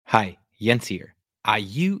Hi, Jens here. Are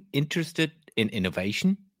you interested in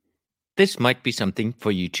innovation? This might be something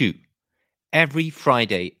for you too. Every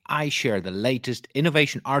Friday, I share the latest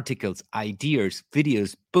innovation articles, ideas,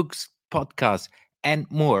 videos, books, podcasts,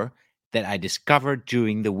 and more that I discovered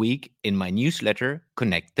during the week in my newsletter,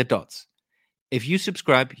 Connect the Dots. If you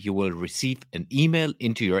subscribe, you will receive an email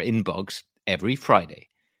into your inbox every Friday.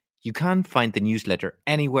 You can't find the newsletter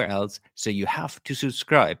anywhere else, so you have to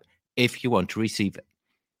subscribe if you want to receive it.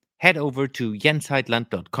 Head over to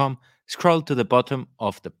jensheitland.com, scroll to the bottom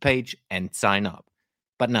of the page, and sign up.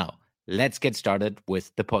 But now, let's get started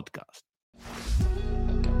with the podcast.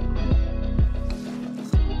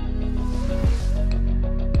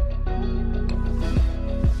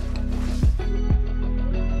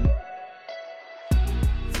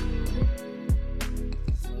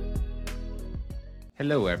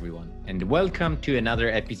 Hello, everyone, and welcome to another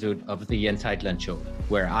episode of the Jens Heitland Show,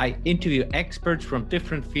 where I interview experts from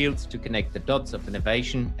different fields to connect the dots of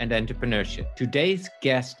innovation and entrepreneurship. Today's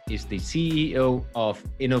guest is the CEO of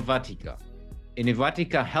Innovatica.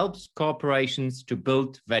 Innovatica helps corporations to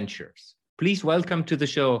build ventures. Please welcome to the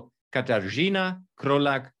show Katarzyna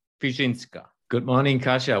Krolak-Wyszynska. Good morning,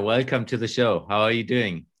 Kasia. Welcome to the show. How are you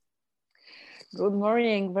doing? Good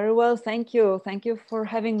morning. Very well. Thank you. Thank you for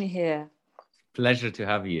having me here. Pleasure to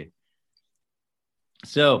have you.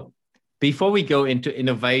 So, before we go into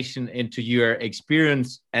innovation, into your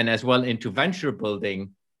experience, and as well into venture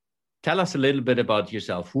building, tell us a little bit about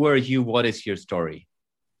yourself. Who are you? What is your story?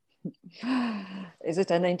 Is it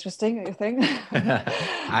an interesting, you think?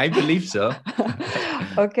 I believe so.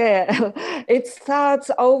 Okay. It starts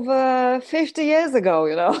over 50 years ago,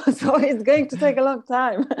 so it's going to take a long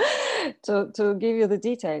time to give you the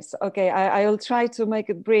details. Okay, I will try to make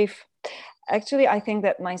it brief. Actually, I think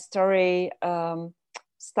that my story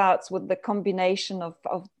starts with the combination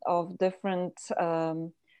of different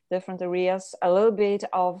areas, a little bit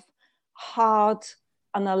of hard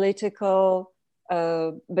analytical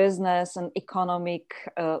business and economics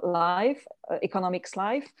life,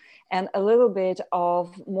 and a little bit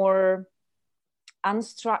of more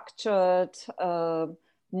unstructured,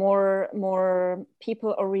 more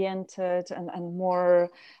people oriented, and more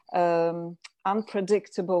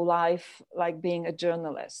unpredictable life, like being a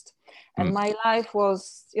journalist. And my life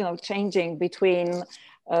was, changing between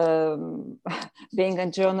being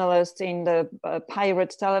a journalist in the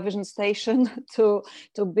pirate television station to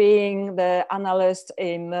being the analyst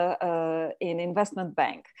in investment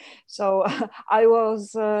bank. So I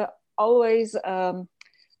was always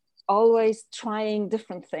trying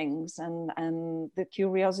different things, and the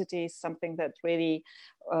curiosity is something that really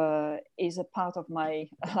is a part of my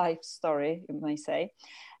life story, you may say.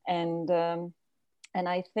 And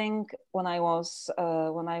I think when I was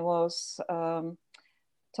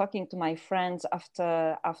talking to my friends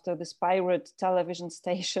after this pirate television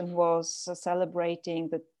station was celebrating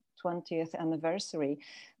the 20th anniversary,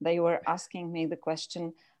 they were asking me the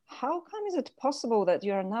question, how come is it possible that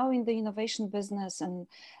you are now in the innovation business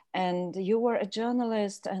and you were a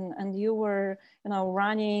journalist and you were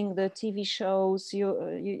running the TV shows,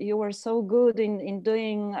 you were so good in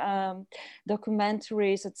doing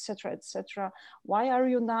documentaries, etc. Why are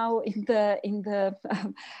you now in the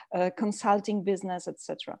consulting business,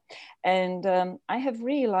 etc. And I have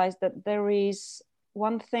realized that there is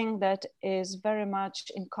one thing that is very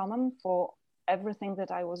much in common for everything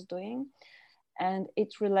that I was doing, and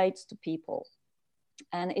it relates to people.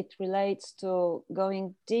 And it relates to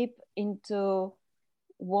going deep into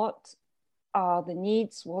what are the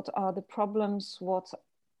needs, what are the problems, what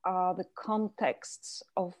are the contexts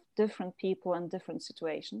of different people and different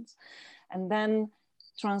situations, and then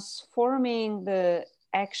transforming the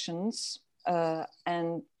actions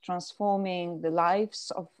and transforming the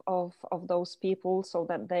lives of those people so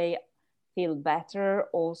that they feel better,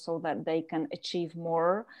 or so that they can achieve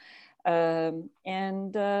more. And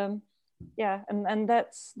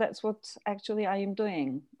that's what actually I am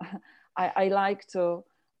doing. I like to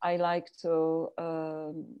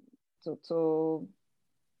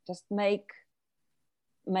just make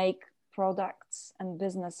products and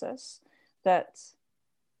businesses that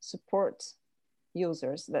support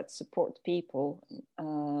users, that support people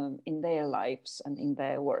in their lives and in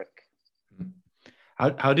their work.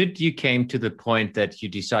 How did you came to the point that you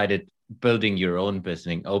decided building your own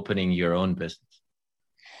business, opening your own business?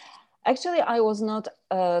 Actually, I was not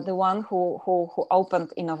the one who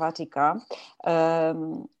opened Innovatica.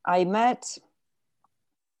 I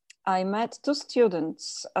met two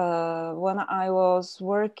students when I was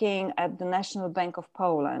working at the National Bank of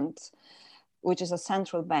Poland, which is a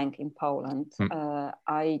central bank in Poland.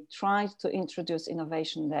 I tried to introduce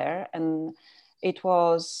innovation there, and it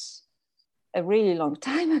was a really long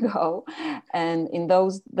time ago. And in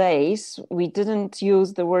those days, we didn't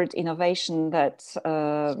use the word innovation that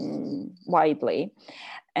widely.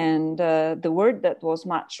 And the word that was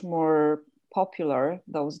much more popular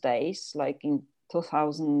those days, like in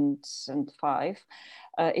 2005,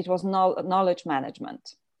 it was knowledge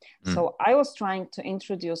management. So I was trying to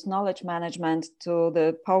introduce knowledge management to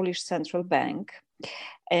the Polish Central Bank.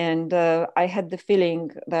 And I had the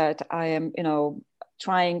feeling that I am,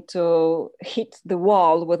 trying to hit the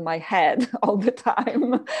wall with my head all the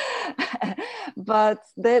time. But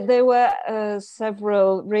there were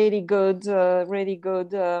several really good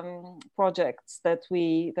projects that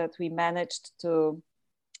we managed to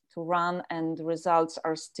run, and the results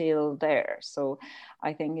are still there. So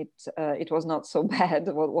I think it was not so bad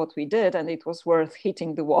what we did, and it was worth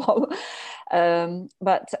hitting the wall.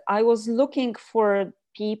 But I was looking for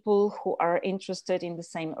people who are interested in the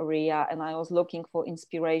same area, and I was looking for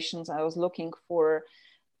inspirations. I was looking for,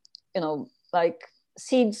 like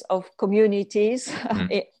seeds of communities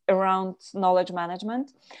around knowledge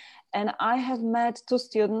management. And I have met two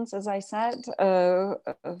students, as I said,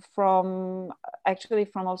 from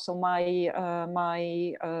also my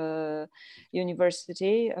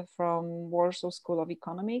university, from Warsaw School of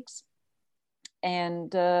Economics.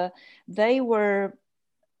 And they were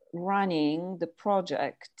running the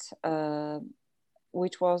project,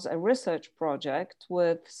 which was a research project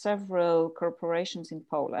with several corporations in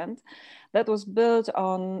Poland that was built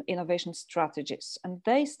on innovation strategies. And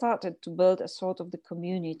they started to build a sort of the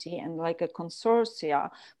community and like a consortium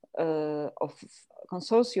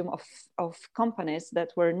of companies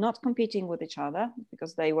that were not competing with each other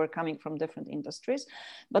because they were coming from different industries,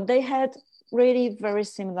 but they had really very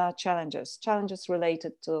similar challenges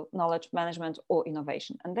related to knowledge management or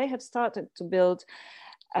innovation. And they had started to build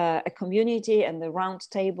a community and the round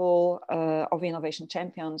table of innovation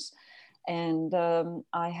champions. And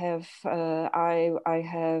I have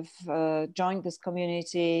joined this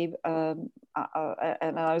community, and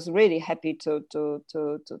I was really happy to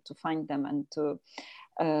find them and to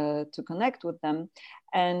connect with them.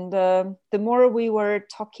 And the more we were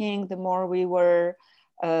talking, the more we were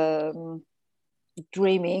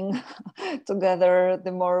dreaming together,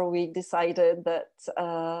 the more we decided that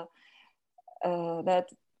that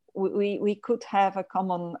we could have a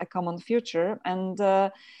common future. And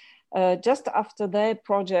just after their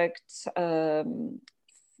project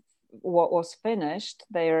was finished,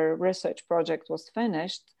 their research project was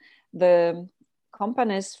finished, the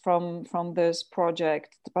companies from this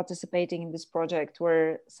project, participating in this project,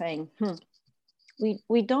 were saying,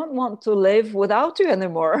 we don't want to live without you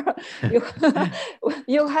anymore.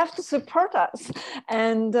 You have to support us,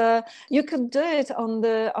 and you could do it on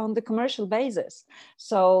the commercial basis.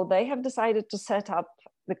 So they have decided to set up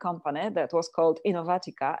the company that was called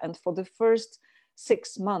Innovatica, and for the first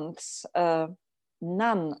 6 months,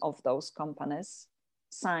 none of those companies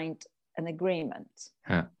signed an agreement,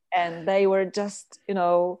 and they were just,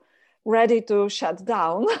 ready to shut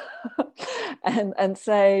down and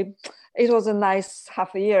say, it was a nice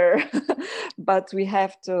half a year, but we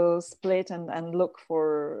have to split and look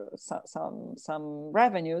for some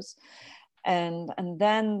revenues. And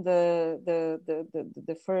then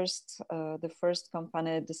the first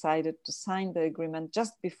company decided to sign the agreement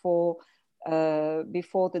just before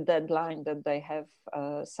the deadline that they have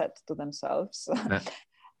set to themselves.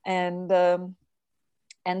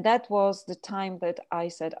 And that was the time that I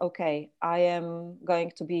said, okay, I am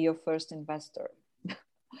going to be your first investor.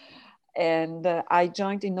 And I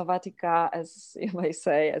joined Innovatica, as you may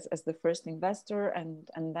say, as the first investor.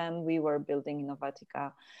 And then we were building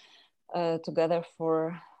Innovatica together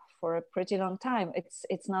for a pretty long time.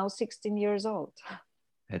 It's now 16 years old.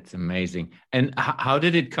 That's amazing. And how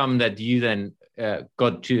did it come that you then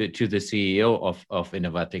got to the CEO of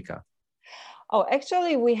Innovatica? Oh,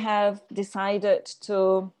 actually, we have decided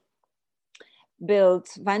to build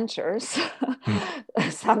ventures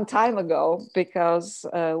some time ago, because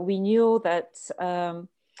we knew that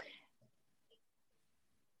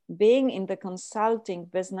being in the consulting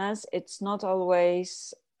business, it's not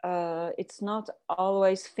always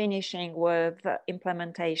finishing with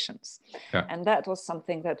implementations. Yeah. And that was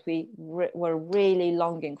something that we were really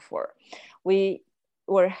longing for. We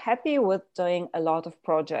were happy with doing a lot of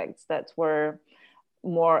projects that were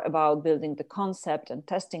more about building the concept and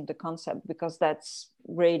testing the concept, because that's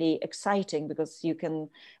really exciting, because you can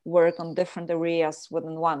work on different areas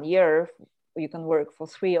within 1 year. You can work for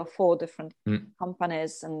 3 or 4 different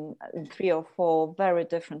companies and 3 or 4 very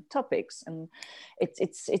different topics, and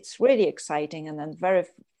it's really exciting and then very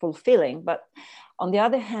fulfilling. But on the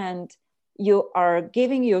other hand, you are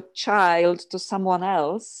giving your child to someone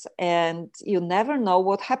else, and you never know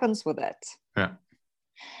what happens with it. Yeah.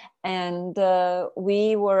 And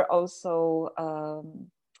we were also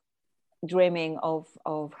dreaming of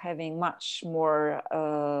having much more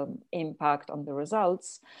impact on the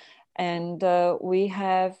results, and we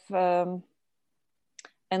have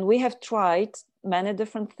tried many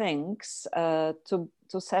different things to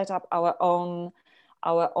set up our own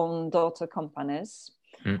daughter companies.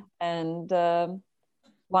 And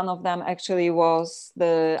one of them actually was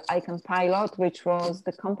the Icon Pilot, which was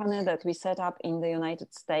the company that we set up in the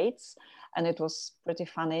United States. And it was pretty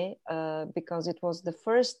funny because it was the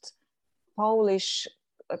first Polish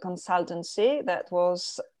consultancy that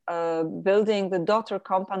was building the daughter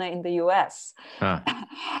company in the US.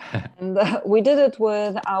 And we did it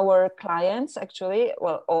with our clients, actually,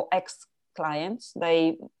 well, or ex-clients.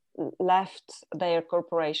 They left their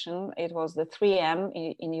corporation. It was the 3M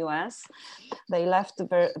in US. They left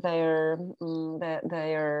their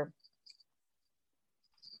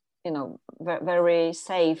you know, very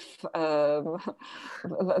safe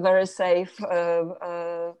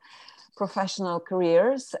professional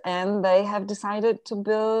careers, and they have decided to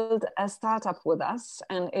build a startup with us,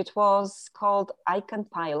 and it was called Icon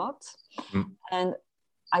Pilot. And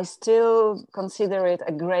I still consider it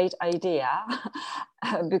a great idea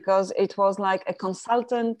because it was like a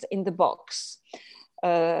consultant in the box.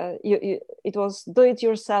 It was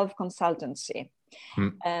do-it-yourself consultancy.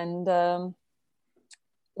 And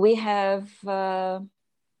we have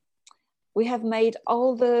made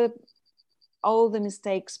all the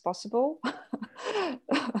mistakes possible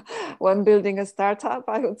when building a startup,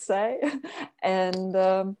 I would say. And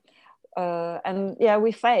yeah,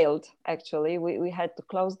 we failed, actually. We had to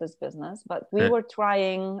close this business, but we were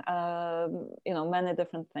trying, you know, many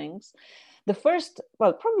different things. The first,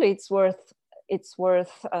 well, probably it's worth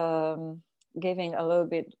giving a little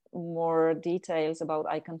bit more details about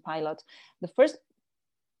Icon Pilot. The first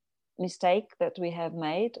mistake that we have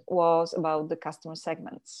made was about the customer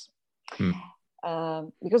segments.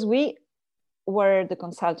 Because we were the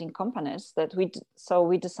consulting companies that we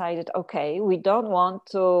decided, okay, we don't want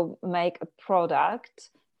to make a product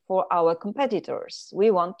for our competitors.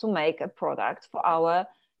 We want to make a product for our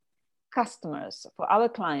customers, for our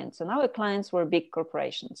clients, and our clients were big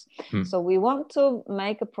corporations. So we want to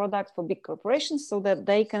make a product for big corporations so that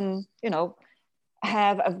they can, you know,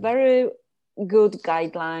 have a very good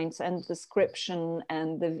guidelines and description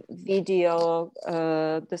and the video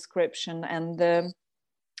description and the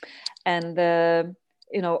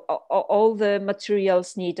you know, all the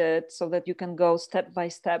materials needed so that you can go step by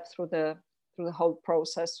step through the whole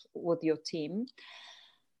process with your team.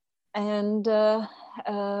 And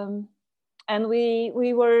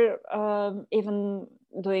we were even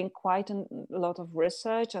doing quite a lot of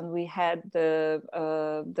research, and we had the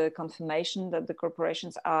confirmation that the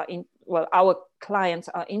corporations are our clients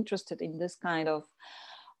are interested in this kind of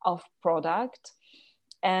product.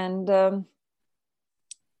 And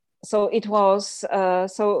so it was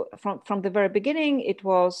so from the very beginning it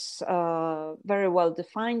was very well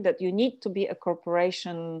defined that you need to be a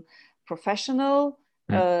corporation professional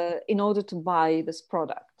in order to buy this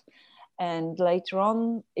product. And later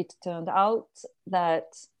on, it turned out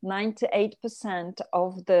that 98%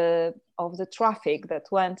 of the traffic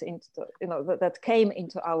that went into, you know, that came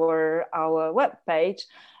into our web page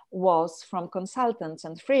was from consultants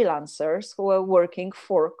and freelancers who were working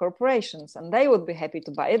for corporations, and they would be happy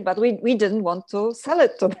to buy it, but we didn't want to sell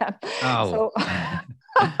it to them. Oh.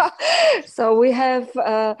 So we have,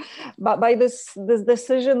 but by this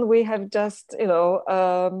decision, we have just, you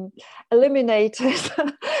know, eliminated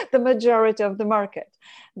the majority of the market.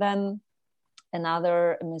 Then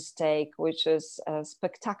another mistake, which is a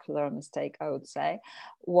spectacular mistake, I would say,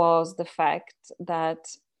 was the fact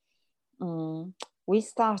that we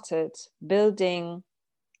started building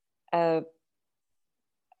an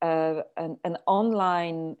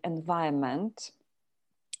online environment,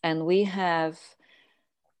 and we have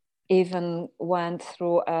even went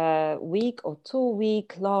through a week or 2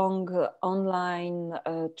 week long online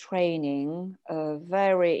training,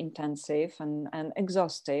 very intensive and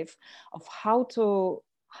exhaustive, of how to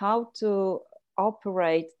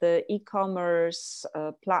operate the e-commerce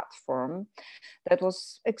platform that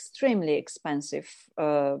was extremely expensive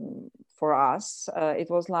for us. It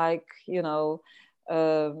was like, you know,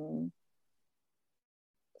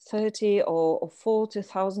 $30,000 or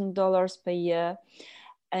 $40,000 per year.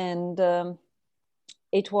 And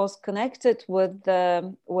it was connected with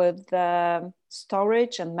the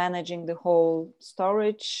storage and managing the whole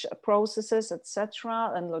storage processes,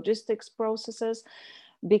 etc., and logistics processes,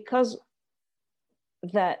 because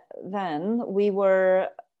that then we were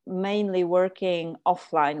mainly working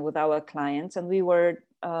offline with our clients, and we were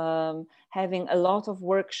having a lot of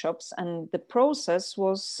workshops, and the process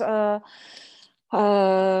was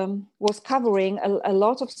covering a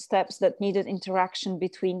lot of steps that needed interaction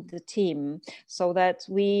between the team, so that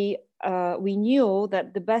we knew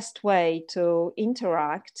that the best way to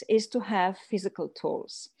interact is to have physical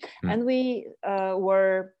tools. And we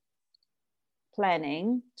were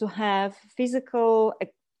planning to have physical,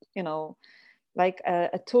 like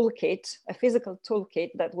a toolkit, a physical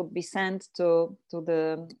toolkit that would be sent to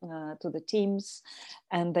the teams,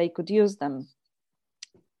 and they could use them.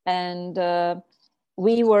 And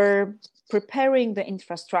we were preparing the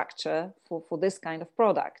infrastructure for this kind of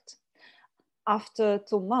product. After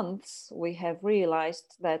 2 months, we have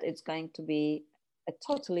realized that it's going to be a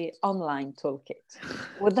totally online toolkit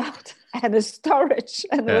without any storage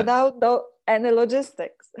and without any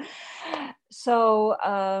logistics. So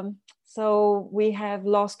we have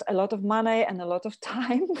lost a lot of money and a lot of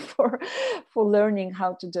time for learning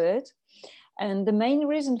how to do it. And the main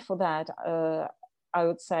reason for that, I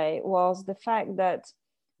would say, was the fact that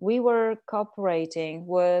we were cooperating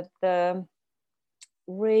with the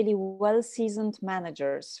really well-seasoned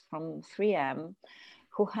managers from 3M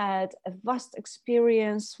who had a vast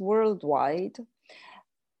experience worldwide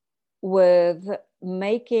with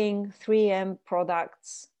making 3M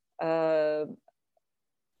products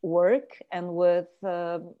work, and with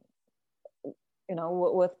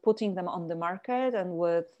with putting them on the market, and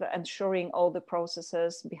with ensuring all the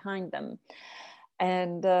processes behind them.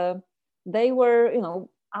 And they were,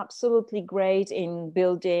 absolutely great in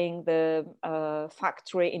building the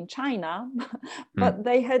factory in China, but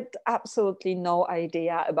they had absolutely no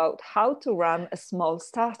idea about how to run a small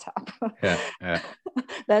startup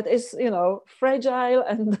that is, fragile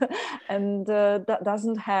and that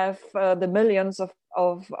doesn't have the millions of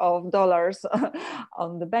dollars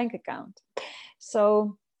on the bank account.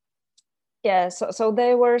 So so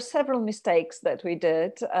there were several mistakes that we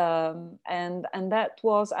did, and that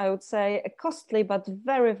was, I would say, a costly but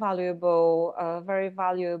very valuable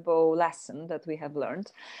lesson that we have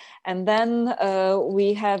learned. And then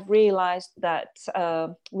we have realized that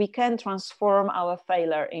we can transform our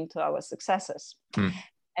failure into our successes.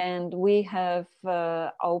 And we have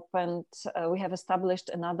established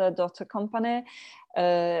another daughter company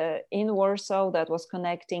in Warsaw that was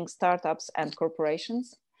connecting startups and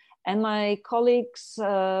corporations. And my colleagues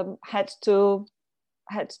had to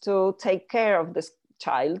take care of this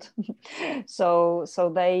child, so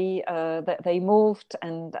they moved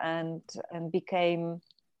and became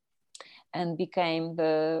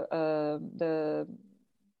the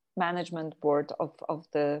management board of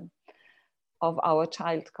our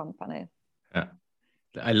child company. Yeah,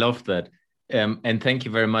 I love that. And thank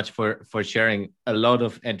you very much for sharing. A lot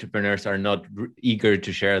of entrepreneurs are not eager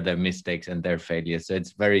to share their mistakes and their failures. So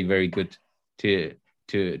it's very, very good to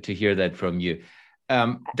hear that from you.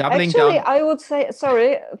 Actually, I would say,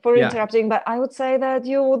 sorry for interrupting, but I would say that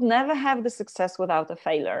you would never have the success without a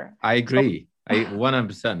failure. I agree. So,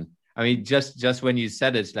 100%. I mean, just when you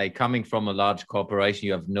said it's like coming from a large corporation,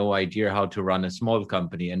 you have no idea how to run a small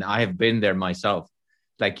company. And I have been there myself.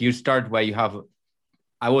 Like you start where you have...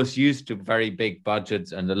 I was used to very big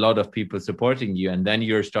budgets and a lot of people supporting you. And then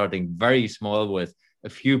you're starting very small with a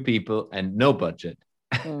few people and no budget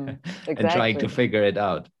exactly. and trying to figure it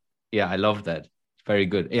out. Yeah, I love that. Very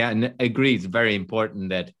good. Yeah, and I agree. It's very important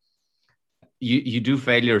that you do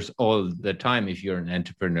failures all the time if you're an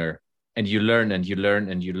entrepreneur, and you learn and you learn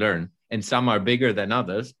and you learn. And some are bigger than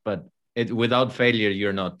others, but without failure,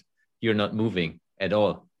 you're not moving at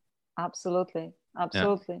all. Absolutely.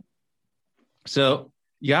 Yeah. So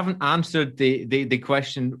you haven't answered the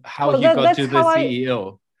question how you got to the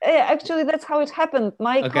CEO. Actually, that's how it happened.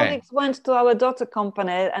 My colleagues went to our daughter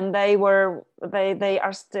company, and they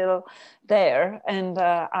are still there, and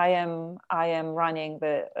I am running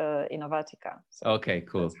the Innovatica. So okay,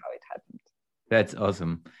 cool. That's how it happened. That's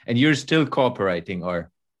awesome. And you're still cooperating,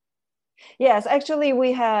 or? Yes, actually,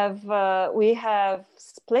 we have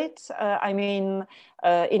split.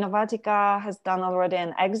 Innovatica has done already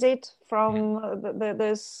an exit from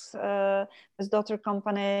this daughter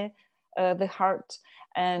company, The Heart,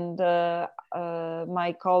 and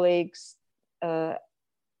my colleagues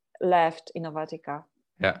left Innovatica.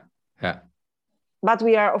 Yeah. But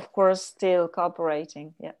we are, of course, still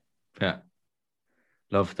cooperating. Yeah.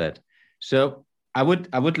 Love that. So I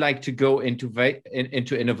would like to go into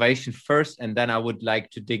innovation first, and then I would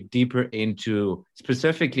like to dig deeper into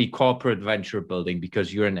specifically corporate venture building,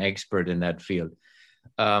 because you're an expert in that field.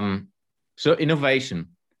 So innovation.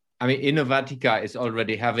 I mean, Innovatica is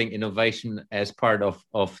already having innovation as part of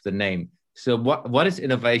the name. So what is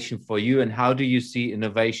innovation for you, and how do you see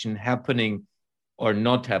innovation happening or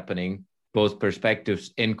not happening, both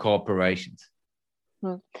perspectives in corporations?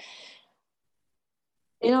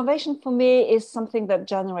 Innovation for me is something that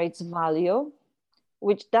generates value,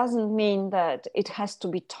 which doesn't mean that it has to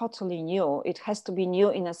be totally new. It has to be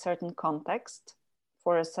new in a certain context,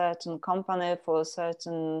 for a certain company, for a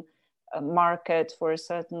certain market, for a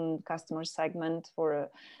certain customer segment,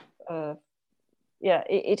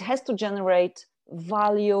 it has to generate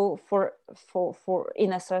value for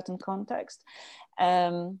in a certain context.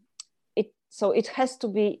 So it has to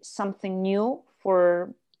be something new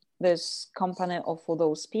for this company or for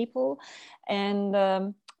those people,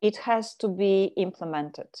 and it has to be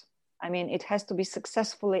implemented. I mean, it has to be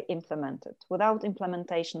successfully implemented. Without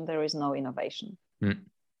implementation, there is no innovation.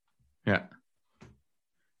 Yeah.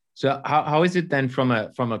 So how is it then from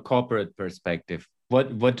a corporate perspective?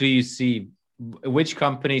 What do you see? Which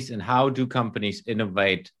companies and how do companies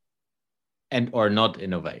innovate and or not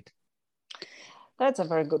innovate? That's a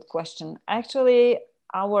very good question. Actually,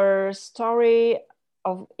 our story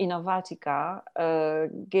of Innovatica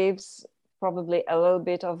gives probably a little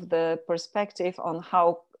bit of the perspective on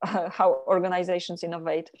how organizations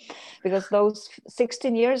innovate, because those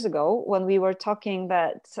 16 years ago, when we were talking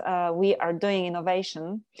that we are doing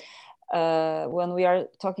innovation, when we are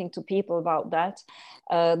talking to people about that,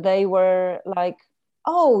 they were like,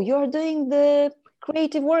 "Oh, you're doing the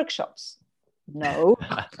creative workshops." No,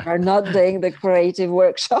 we're not doing the creative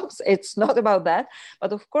workshops. It's not about that.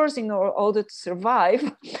 But of course, in order to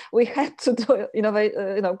survive, we had to do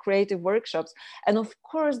creative workshops. And of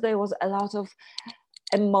course, there was a lot of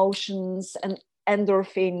emotions and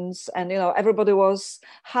endorphins, and everybody was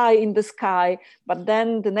high in the sky. But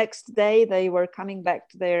then the next day, they were coming back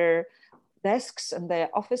to their desks and their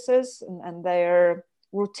offices and their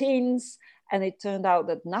routines. And it turned out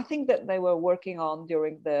that nothing that they were working on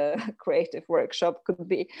during the creative workshop could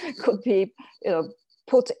be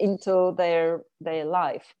put into their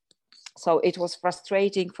life. So it was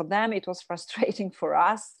frustrating for them. It was frustrating for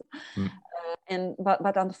us.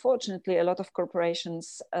 But unfortunately, a lot of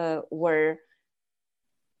corporations were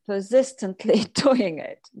persistently doing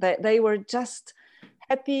it. They were just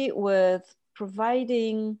happy with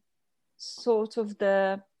providing sort of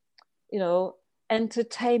the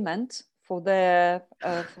entertainment for their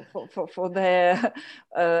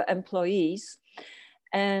employees,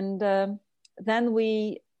 and then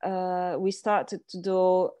we started to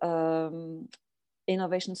do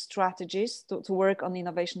innovation strategies, to work on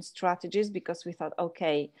innovation strategies, because we thought,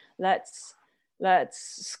 okay, let's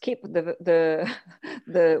skip the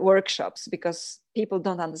workshops, because people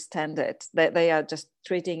don't understand it. They are just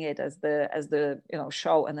treating it as the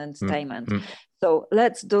show and entertainment. So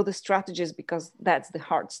let's do the strategies, because that's the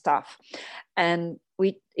hard stuff. And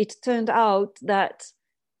it turned out that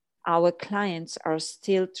our clients are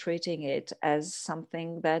still treating it as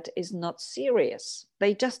something that is not serious.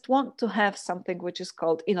 They just want to have something which is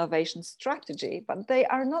called innovation strategy, but they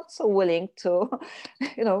are not so willing to,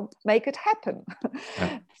 make it happen.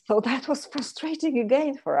 Yeah. So that was frustrating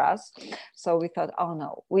again for us. So we thought, oh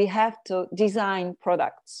no, we have to design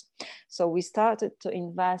products. So we started to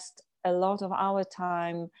invest a lot of our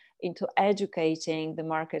time into educating the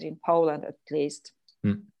market in Poland, at least,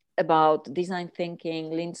 about design thinking,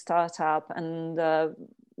 lean startup, and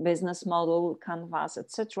business model, canvas,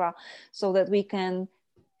 etc., so that we can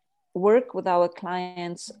work with our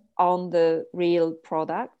clients on the real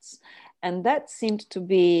products. And that seemed to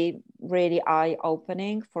be really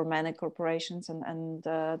eye-opening for many corporations, and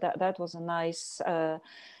that was a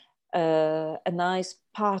nice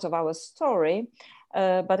part of our story.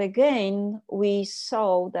 But again, we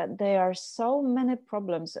saw that there are so many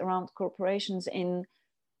problems around corporations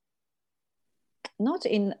not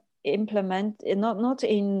in using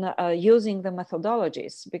the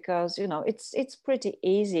methodologies, because it's pretty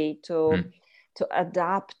easy to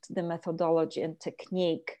adapt the methodology and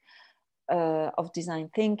technique of design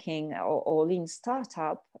thinking or lean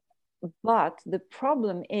startup. But the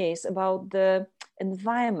problem is about the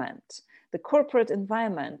environment, the corporate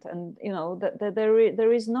environment, and that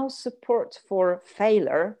there is no support for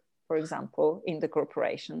failure, for example, in the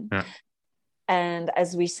corporation. Yeah. And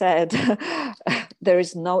as we said, there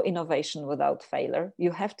is no innovation without failure.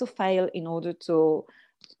 You have to fail in order to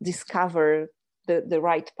discover the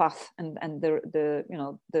right path and the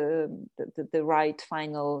right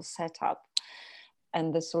final setup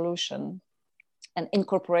and the solution. And in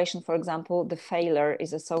corporation, for example, the failure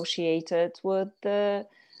is associated with the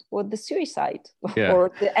suicide, yeah,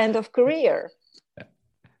 or the end of career. Yeah.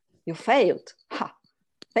 You failed. Ha!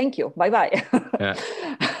 Thank you. Bye-bye. Yeah.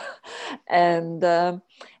 And the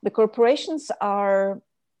corporations are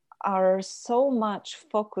so much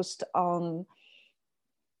focused on,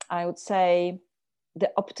 I would say, the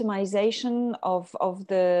optimization of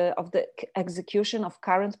the execution of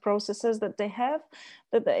current processes that they have,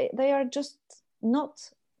 that they are just not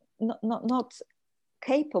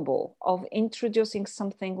capable of introducing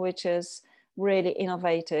something which is really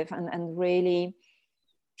innovative and really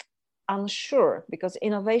unsure, because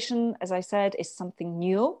innovation, as I said, is something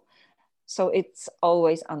new, so it's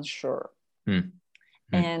always unsure.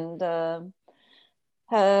 And a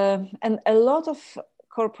lot of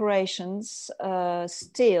corporations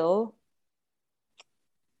still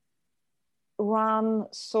run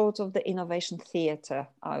sort of the innovation theater,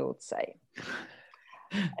 I would say.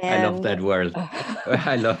 I love that word.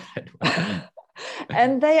 I love that word.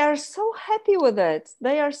 And they are so happy with it.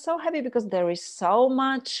 They are so happy because there is so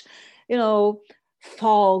much,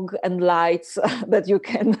 fog and lights that you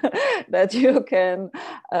can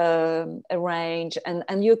arrange,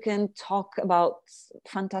 and you can talk about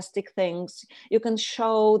fantastic things. You can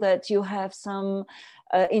show that you have some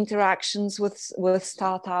interactions with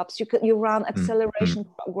startups. You run acceleration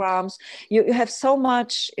programs. You have so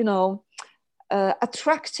much,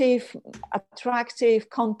 attractive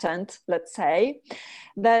content, let's say,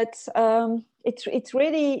 that it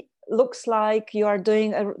really looks like you are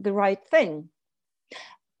doing the right thing.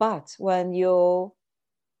 But when you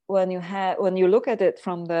look at it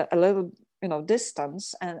from a little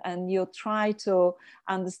distance, and you try to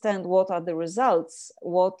understand what are the results,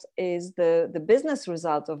 what is the business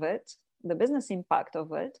result of it, the business impact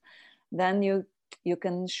of it, then you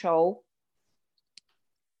can show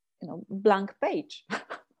blank page.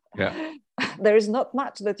 Yeah. There is not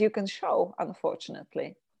much that you can show,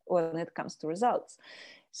 unfortunately, when it comes to results.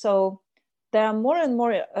 So there are more and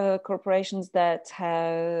more corporations that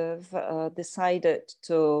have decided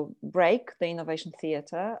to break the innovation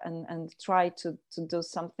theater and try to do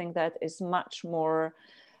something that is much more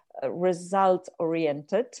result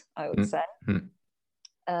oriented, I would say,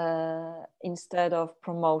 instead of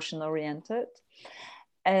promotion oriented.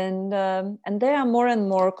 And there are more and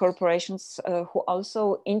more corporations who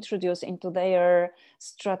also introduce into their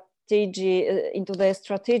strategic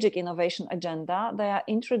innovation agenda. They are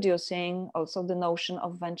introducing also the notion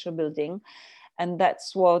of venture building, and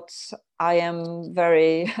that's what I am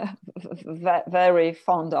very, very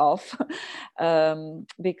fond of,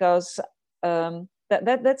 because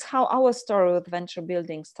that's how our story with venture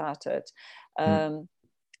building started.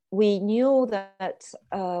 We knew that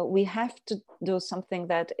we have to do something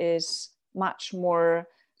that is much more,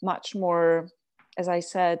 as I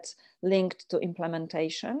said, linked to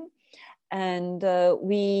implementation. And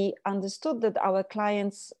we understood that our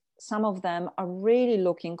clients, some of them are really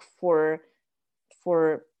looking for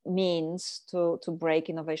means to break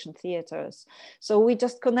innovation theaters. So we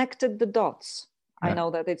just connected the dots. Yeah. I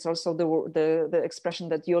know that it's also the expression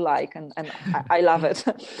that you like, and I love it.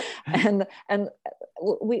 and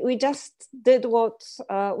we just did what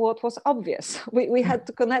was obvious. We had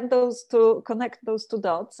to connect those two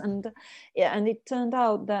dots, and it turned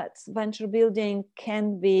out that venture building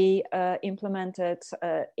can be implemented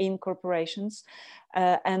in corporations,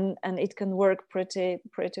 and it can work pretty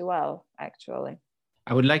well, actually.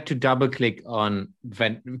 I would like to double click on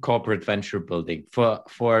corporate venture building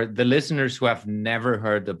for the listeners who have never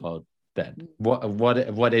heard about that.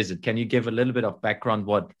 What is it? Can you give a little bit of background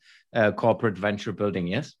what corporate venture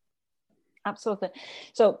building is? Absolutely.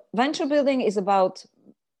 So venture building is about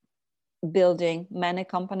building many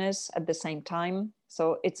companies at the same time.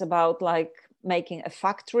 So it's about like making a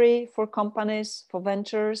factory for companies, for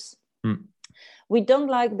ventures. We don't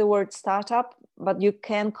like the word startup, but you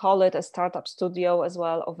can call it a startup studio as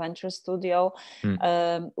well, or venture studio.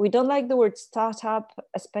 We don't like the word startup,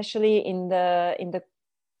 especially in the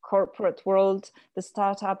corporate world. The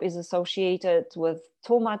startup is associated with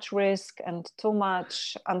too much risk and too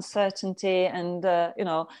much uncertainty, and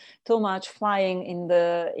too much flying in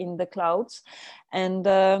the clouds. And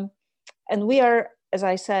we are, as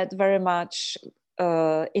I said, very much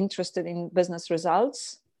interested in business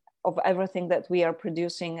results of everything that we are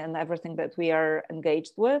producing and everything that we are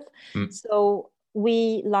engaged with. So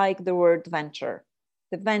we like the word venture.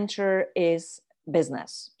 The venture is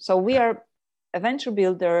business. So we are a venture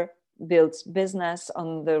builder, builds business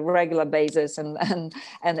on the regular basis, and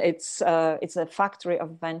it's a factory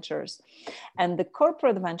of ventures. And the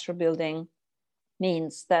corporate venture building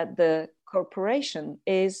means that the corporation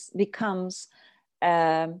becomes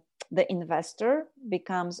the investor,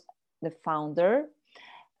 becomes the founder,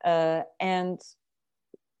 and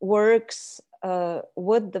works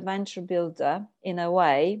with the venture builder in a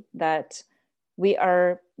way that we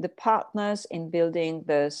are the partners in building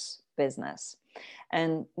this business.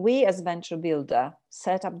 And we as venture builder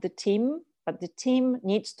set up the team, but the team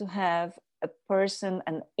needs to have a person,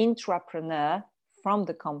 an intrapreneur from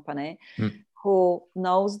the company who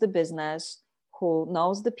knows the business, who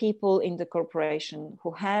knows the people in the corporation,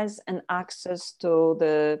 who has an access to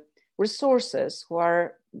the resources, who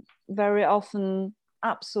are very often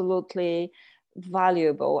absolutely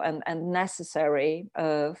valuable and necessary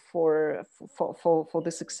for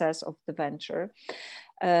the success of the venture,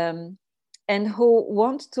 and who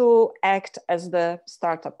want to act as the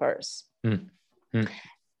startuppers.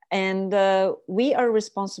 And we are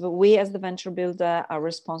responsible, we as the venture builder are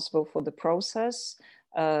responsible for the process,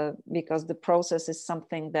 because the process is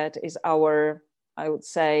something that is our, I would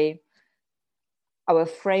say, our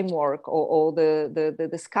framework or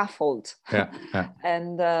the scaffold.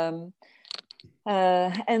 And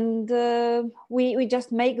we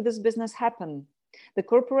just make this business happen. The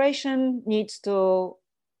corporation needs to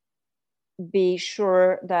be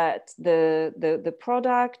sure that the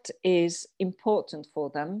product is important for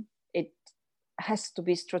them. It has to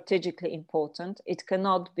be strategically important. It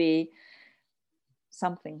cannot be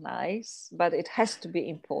something nice, but it has to be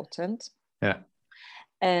important.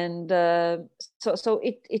 And so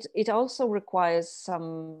it also requires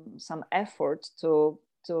some effort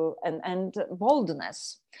and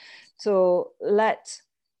boldness to let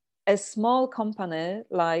a small company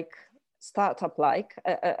startup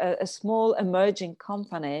a small emerging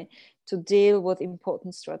company to deal with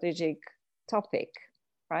important strategic topic,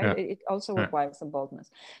 right? It also requires some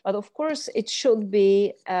boldness, but of course it should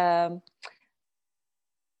be the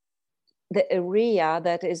area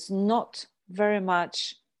that is not very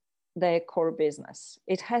much their core business.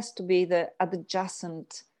 It has to be the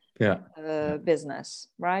adjacent business,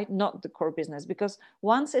 right? Not the core business, because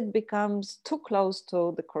once it becomes too close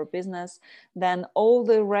to the core business, then all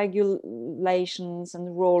the regulations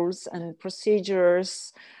and rules and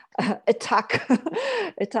procedures attack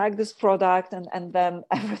this product, and then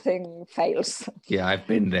everything fails. Yeah, I've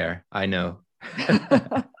been there. I know.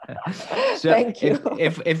 So Thank you.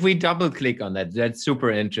 If we double click on that, that's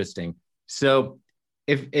super interesting. So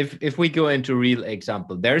if we go into real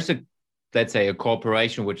example, there's let's say a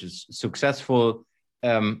corporation which is successful.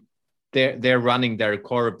 They're running their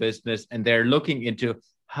core business and they're looking into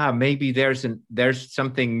maybe there's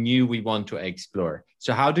something new we want to explore.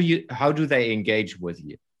 So how do they engage with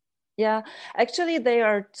you? Yeah, actually there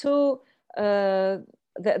are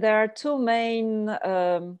two main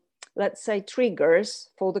let's say triggers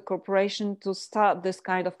for the corporation to start this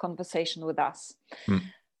kind of conversation with us.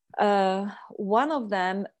 One of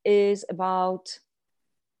them is about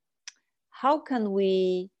how can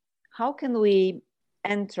we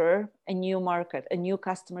enter a new market, a new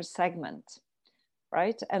customer segment,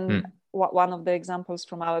 right? And one of the examples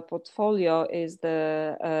from our portfolio is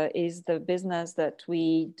the business that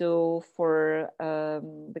we do for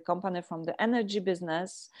the company from the energy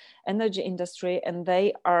industry, and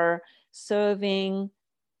they are serving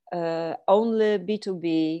only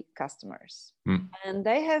B2B customers. And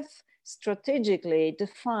they have strategically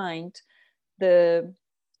defined the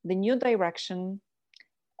new direction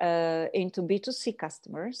into B2C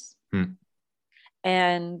customers.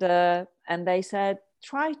 And they said,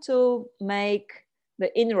 try to make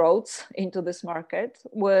the inroads into this market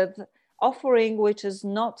with offering which is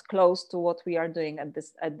not close to what we are doing at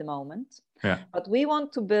the moment. But we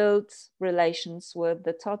want to build relations with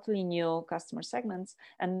the totally new customer segments.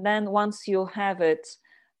 And then once you have it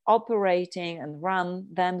operating and run,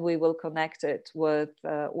 then we will connect it with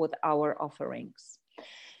our offerings.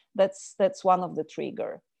 That's one of the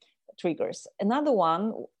triggers. Another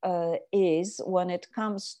one is when it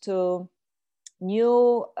comes to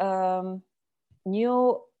new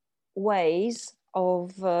ways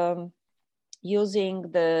of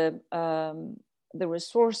using the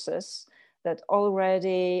resources that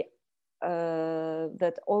already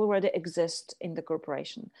exist in the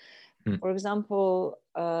corporation. For example,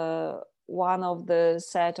 one of the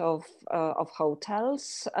set of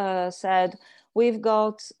hotels said, we've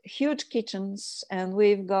got huge kitchens and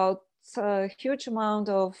we've got a huge amount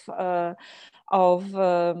of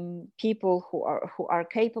people who are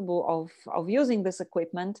capable of using this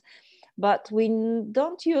equipment, but we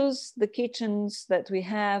don't use the kitchens that we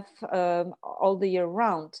have all the year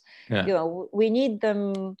round. We need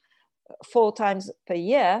them 4 times per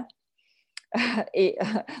year.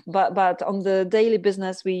 but on the daily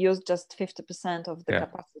business we use just 50% of the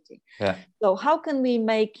capacity. So how can we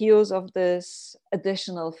make use of this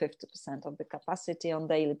additional 50% of the capacity on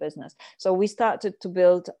daily business? So we started to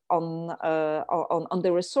build on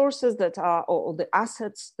the resources that are, or the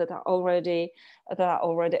assets that are already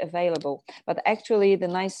available. But actually the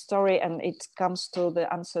nice story, and it comes to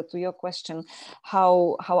the answer to your question,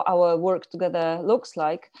 how our work together looks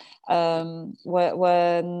like,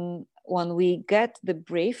 when we get the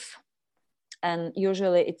brief, and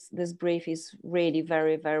usually this brief is really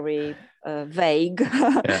very, very vague.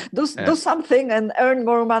 Do something and earn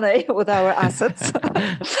more money with our assets.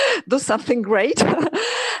 Do something great.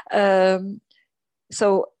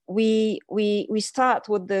 So we start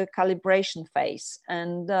with the calibration phase,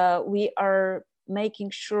 and we are making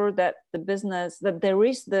sure that the business, that there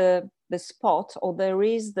is the spot, or there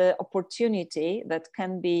is the opportunity that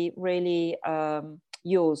can be really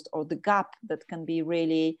used, or the gap that can be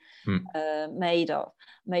really made up.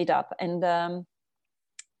 And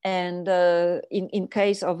in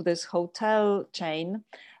case of this hotel chain,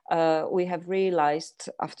 we have realized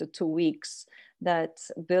after 2 weeks that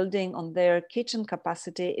building on their kitchen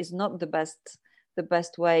capacity is not the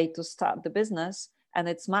best way to start the business, and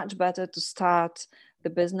it's much better to start the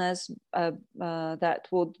business that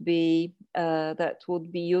would be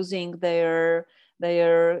using their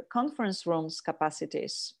conference rooms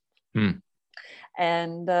capacities.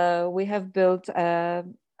 And we have built a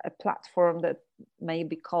platform that may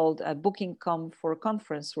be called a Booking.com for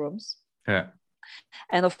conference rooms.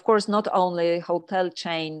 And of course, not only hotel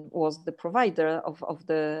chain was the provider of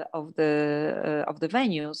the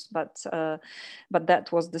venues, but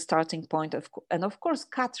that was the starting point and of course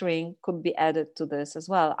catering could be added to this as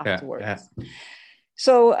well afterwards.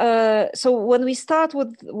 So when we start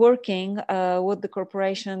with working with the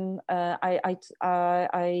corporation, I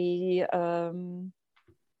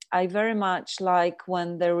very much like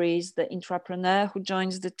when there is the entrepreneur who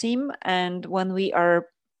joins the team, and when we are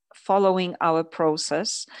following our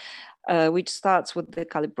process, which starts with the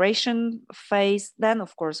calibration phase. Then,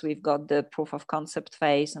 of course, we've got the proof of concept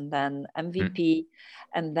phase, and then MVP,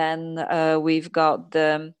 and then we've got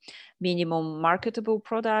the minimum marketable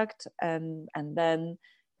product, and then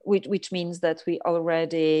which means that we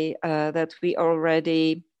already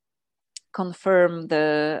confirm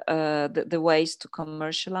the ways to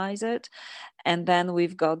commercialize it, and then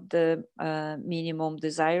we've got the minimum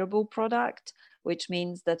desirable product, which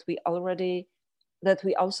means that we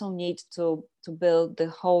also need to build the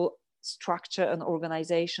whole structure and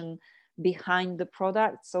organization behind the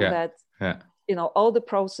product, so that all the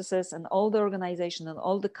processes and all the organization and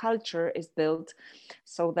all the culture is built,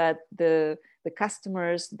 so that the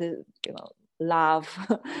customers love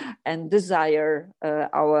and desire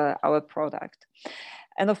our product.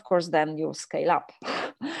 And of course then you scale up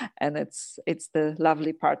and it's the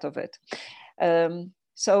lovely part of it.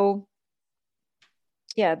 So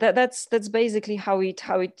yeah, that's basically how it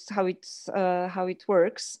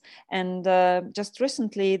works. And just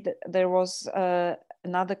recently there was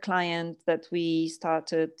another client that we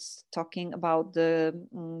started talking about the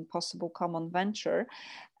possible common venture,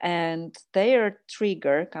 and their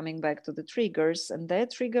trigger, coming back to the triggers, and their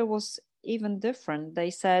trigger was even different. They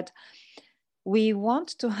said, we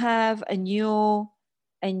want to have a new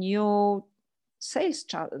sales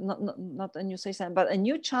channel, not a new sales channel, but a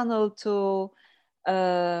new channel to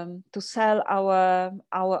sell our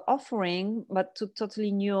offering, but to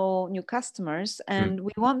totally new customers. And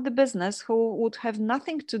we want the business who would have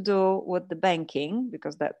nothing to do with the banking,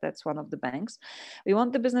 because that's one of the banks. We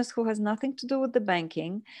want the business who has nothing to do with the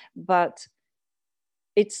banking, but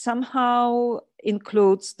it somehow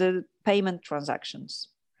includes the payment transactions.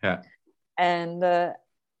 And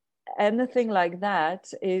anything like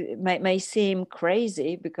that, it may seem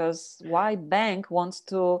crazy, because why bank wants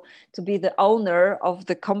to be the owner of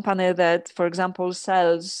the company that, for example,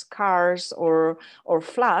 sells cars or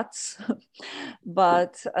flats?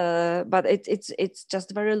 but it's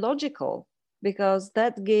just very logical, because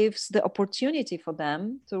that gives the opportunity for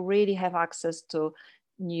them to really have access to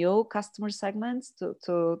new customer segments,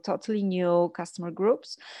 to totally new customer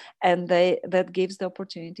groups, and that gives the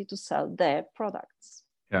opportunity to sell their products.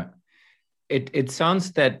 It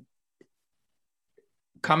sounds that,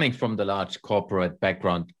 coming from the large corporate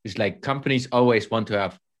background, is like companies always want to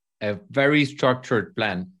have a very structured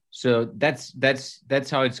plan. So that's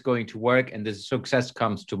how it's going to work, and the success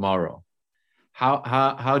comes tomorrow.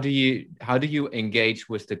 How do you engage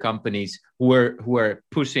with the companies who are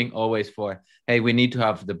pushing always for, hey, we need to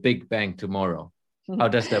have the big bang tomorrow? How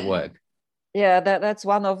does that work? Yeah, that's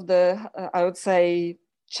one of the I would say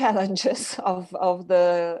challenges of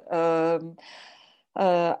the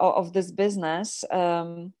of this business.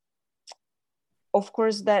 Of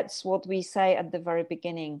course, that's what we say at the very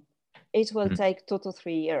beginning. It will take 2 to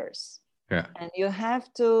 3 years, and you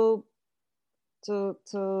have to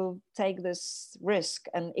take this risk.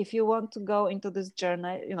 And if you want to go into this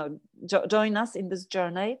journey, join us in this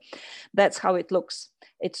journey. That's how it looks.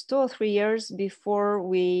 It's 2 or 3 years before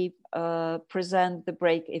we present the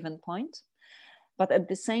break-even point, but at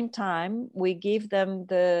the same time we give them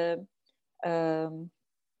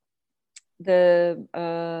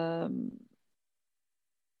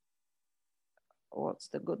what's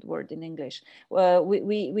the good word in English?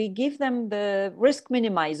 We give them the risk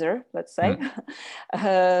minimizer, let's say,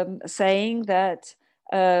 saying that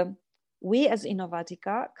we as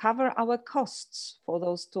Innovatica cover our costs for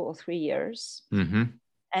those 2 or 3 years,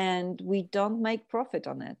 and we don't make profit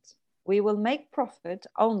on it. We will make profit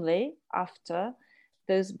only after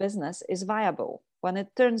this business is viable. When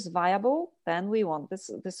it turns viable, then we want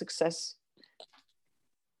the success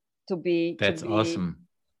to be awesome.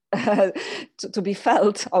 to be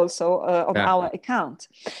felt also on our account.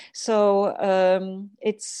 So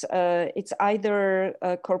it's either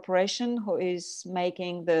a corporation who is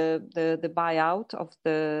making the buyout of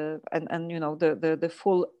the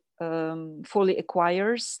full fully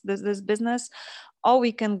acquires this business, or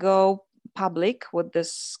we can go public with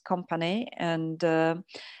this company, and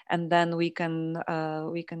then we can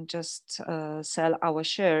just sell our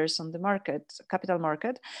shares on the capital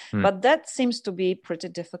market. But that seems to be pretty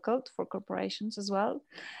difficult for corporations as well.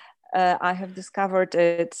 I have discovered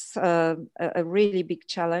it's a really big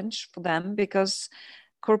challenge for them, because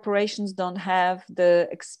corporations don't have the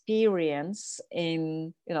experience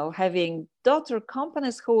in having daughter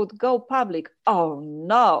companies who would go public. Oh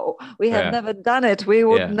no, we have never done it. We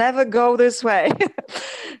would never go this way.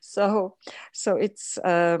 So it's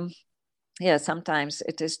sometimes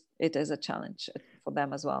it is a challenge for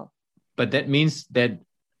them as well. But that means that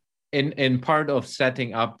in part of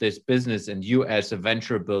setting up this business, and you as a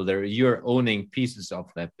venture builder, you're owning pieces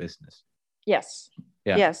of that business. Yes.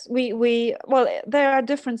 Yeah. Yes, well, there are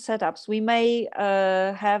different setups. We may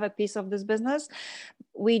have a piece of this business.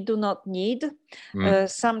 We do not need.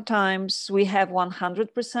 Sometimes we have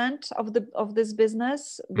 100% of this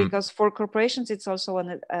business, because for corporations it's also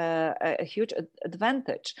a huge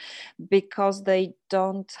advantage, because they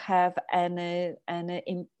don't have any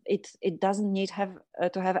it doesn't need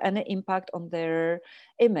to have any impact on their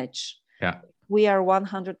image. Yeah, we are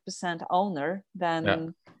 100% owner.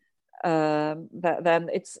 Then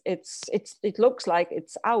it looks like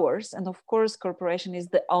it's ours, and of course corporation is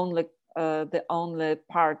the only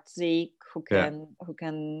party who can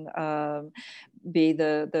be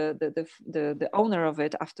the owner of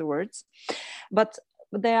it afterwards. But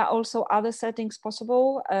there are also other settings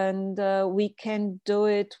possible, and we can do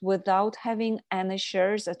it without having any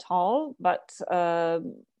shares at all, but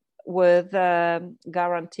with a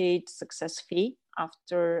guaranteed success fee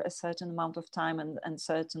after a certain amount of time and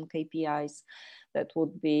certain KPIs that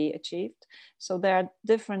would be achieved. So there are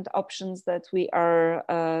different options that we are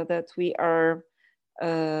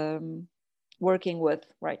working with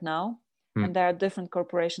right now, and there are different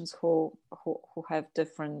corporations who have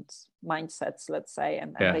different mindsets, let's say,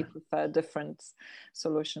 and they prefer different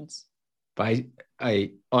solutions. But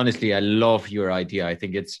I honestly, I love your idea. I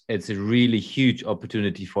think it's a really huge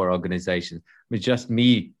opportunity for organizations. With just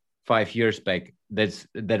me 5 years back,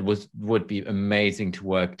 would be amazing to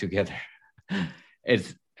work together.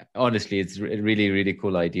 It's a really, really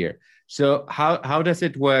cool idea. So how does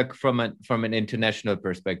it work from an international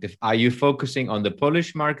perspective? Are you focusing on the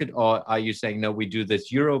Polish market, or are you saying, no, we do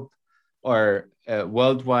this Europe or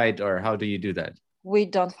worldwide, or how do you do that? We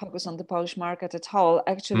don't focus on the Polish market at all.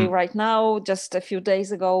 Actually, right now, just a few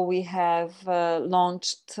days ago, we have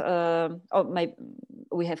launched,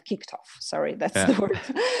 we have kicked off. Sorry, that's the word.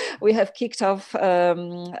 We have kicked off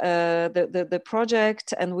the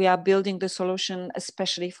project, and we are building the solution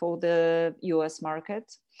especially for the US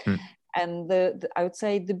market. And I would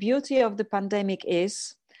say the beauty of the pandemic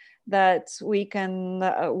is that we can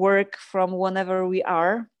work from whenever we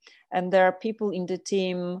are, and there are people in the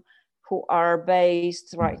team who are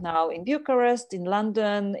based right now in Bucharest, in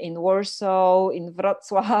London, in Warsaw, in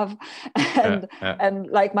Wrocław, and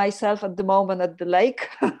like myself at the moment at the lake.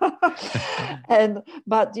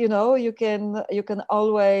 But you can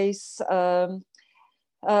always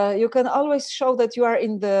show that you are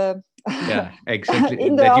in the exactly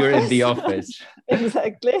you're in the office.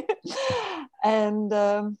 Exactly. And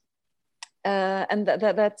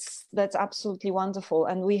that's absolutely wonderful.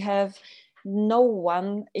 And we have no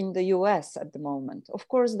one in the US at the moment. Of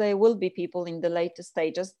course, there will be people in the later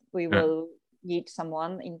stages. We will need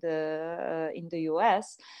someone in the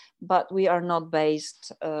US, but we are not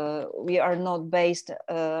based. We are not based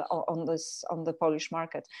on the Polish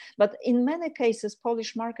market. But in many cases,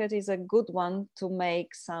 Polish market is a good one to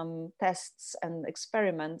make some tests and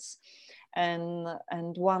experiments. And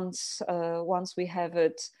once we have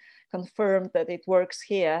it confirmed that it works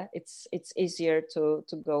here, it's easier to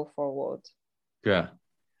go forward. Yeah,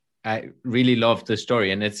 I really love the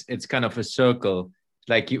story, and it's kind of a circle.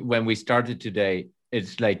 Like when we started today,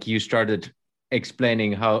 it's like you started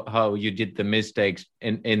explaining how you did the mistakes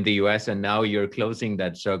in the US, and now you're closing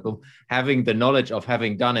that circle, having the knowledge of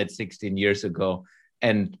having done it 16 years ago,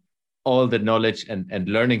 and all the knowledge and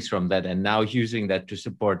learnings from that, and now using that to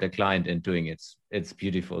support the client and doing it. It's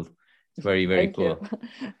beautiful. It's very, very cool.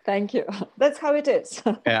 Thank you. That's how it is.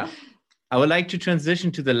 Yeah. I would like to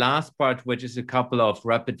transition to the last part, which is a couple of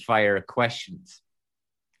rapid fire questions.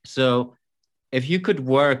 So if you could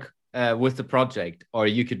work with the project, or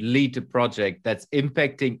you could lead a project that's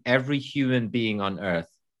impacting every human being on Earth,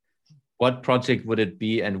 what project would it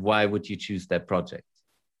be, and why would you choose that project?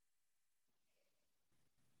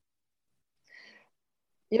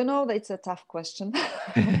 You know, it's a tough question.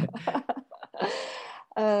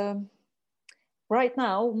 Right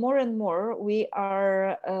now, more and more, we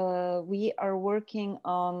are working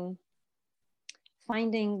on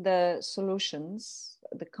finding the solutions,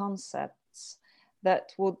 the concepts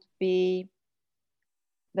that would be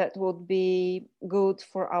good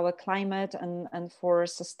for our climate and for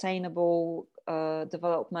sustainable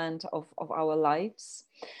development of our lives.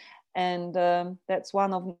 And that's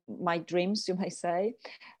one of my dreams, you may say,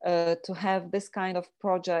 to have this kind of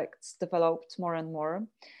projects developed more and more.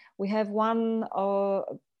 We have one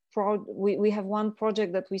we have one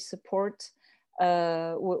project that we support,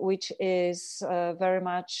 which is very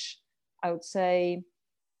much, I would say,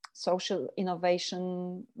 social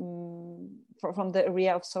innovation, from the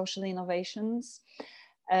area of social innovations.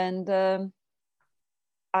 And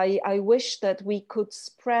I wish that we could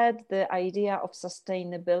spread the idea of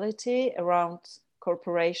sustainability around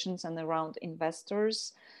corporations and around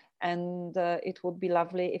investors. And it would be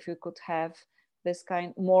lovely if we could have this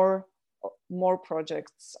kind, more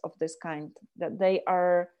projects of this kind, that they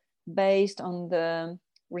are based on the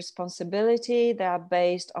responsibility, they are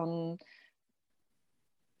based on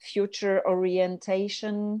future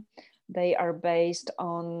orientation, they are based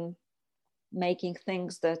on making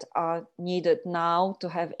things that are needed now to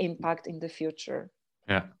have impact in the future.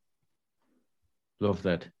 Yeah, love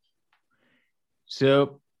that.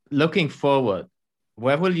 So looking forward,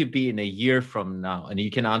 where will you be in a year from now? And you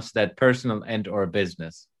can answer that personal and or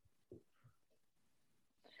business.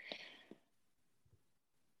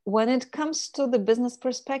 When it comes to the business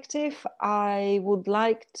perspective, I would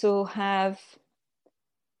like to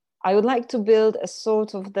build a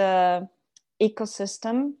sort of the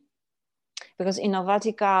ecosystem, because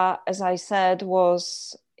Innovatica, as I said,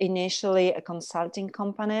 was initially a consulting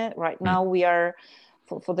company. Right now we are,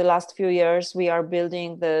 for the last few years, we are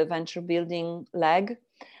building the venture building leg.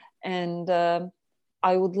 And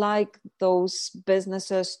I would like those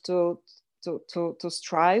businesses to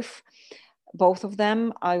strive, both of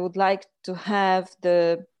them. I would like to have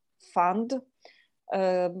the fund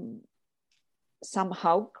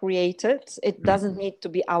somehow created. It doesn't need to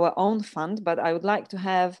be our own fund, but I would like to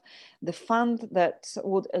have the fund that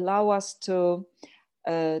would allow us to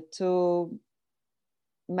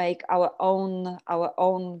make our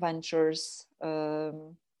own ventures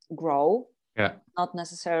grow. Yeah. Not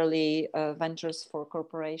necessarily ventures for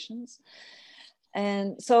corporations.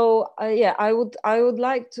 And so I would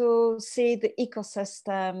like to see the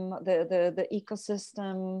ecosystem, the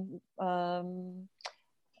ecosystem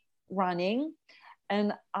running.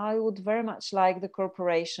 And I would very much like the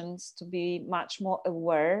corporations to be much more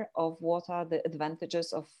aware of what are the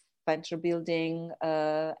advantages of venture building,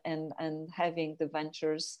 and having the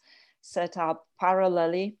ventures set up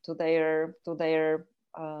parallelly to their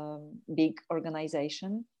big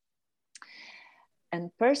organization.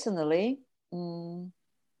 And personally,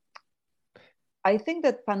 I think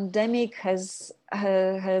that pandemic has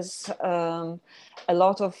a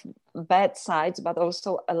lot of bad sides, but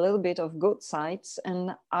also a little bit of good sides.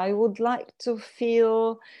 And I would like to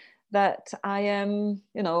feel that I am,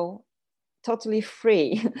 totally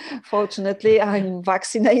free. Fortunately, I'm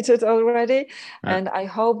vaccinated already, and I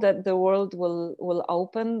hope that the world will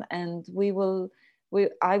open, and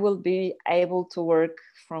I will be able to work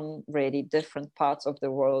from really different parts of the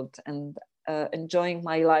world, and enjoying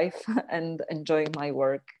my life and enjoying my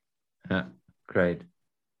work. Great.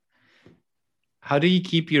 How do you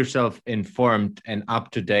keep yourself informed and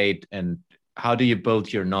up to date, and how do you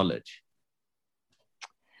build your knowledge?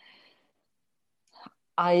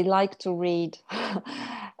 I like to read.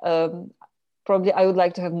 Probably I would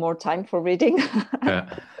like to have more time for reading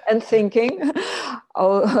and thinking.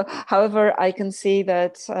 However, I can see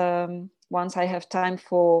that once I have time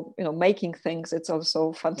for making things, it's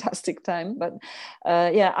also fantastic time. But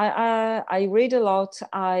yeah, I read a lot.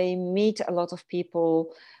 I meet a lot of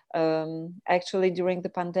people. Actually, during the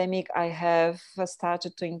pandemic, I have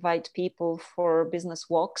started to invite people for business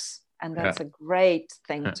walks, and that's a great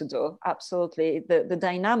thing to do. Absolutely, the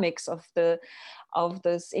dynamics of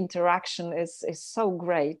this interaction is so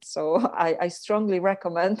great. So I strongly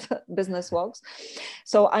recommend business walks.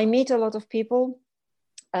 So I meet a lot of people,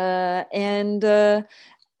 and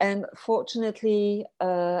fortunately,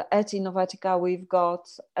 at Innovatica, we've got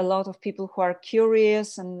a lot of people who are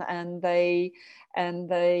curious, and they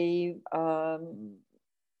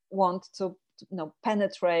want to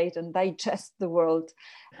penetrate and digest the world,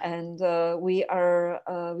 and we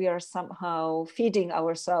are somehow feeding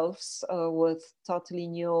ourselves with totally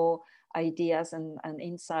new ideas and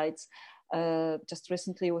insights. Just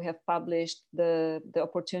recently we have published the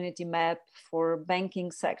opportunity map for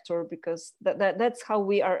banking sector, because that's how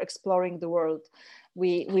we are exploring the world.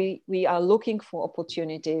 We are looking for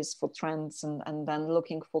opportunities, for trends, and then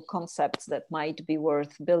looking for concepts that might be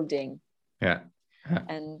worth building.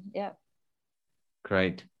 And yeah.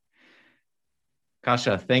 Great.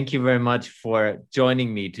 Kasia, thank you very much for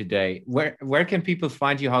joining me today. Where can people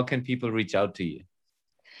find you? How can people reach out to you?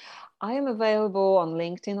 I am available on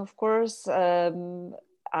LinkedIn, of course. I'm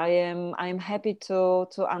happy to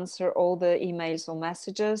answer all the emails or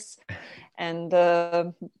messages, and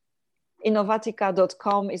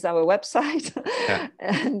innovatica.com is our website.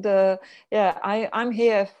 And yeah, I'm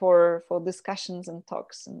here for discussions and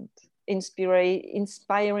talks and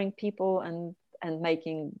inspiring people and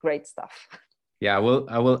making great stuff. Yeah,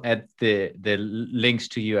 I will add the links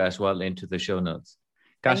to you as well into the show notes.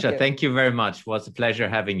 Kasia, thank you very much. It was a pleasure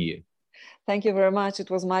having you. Thank you very much. It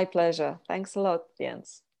was my pleasure. Thanks a lot,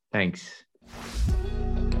 Jens. Thanks.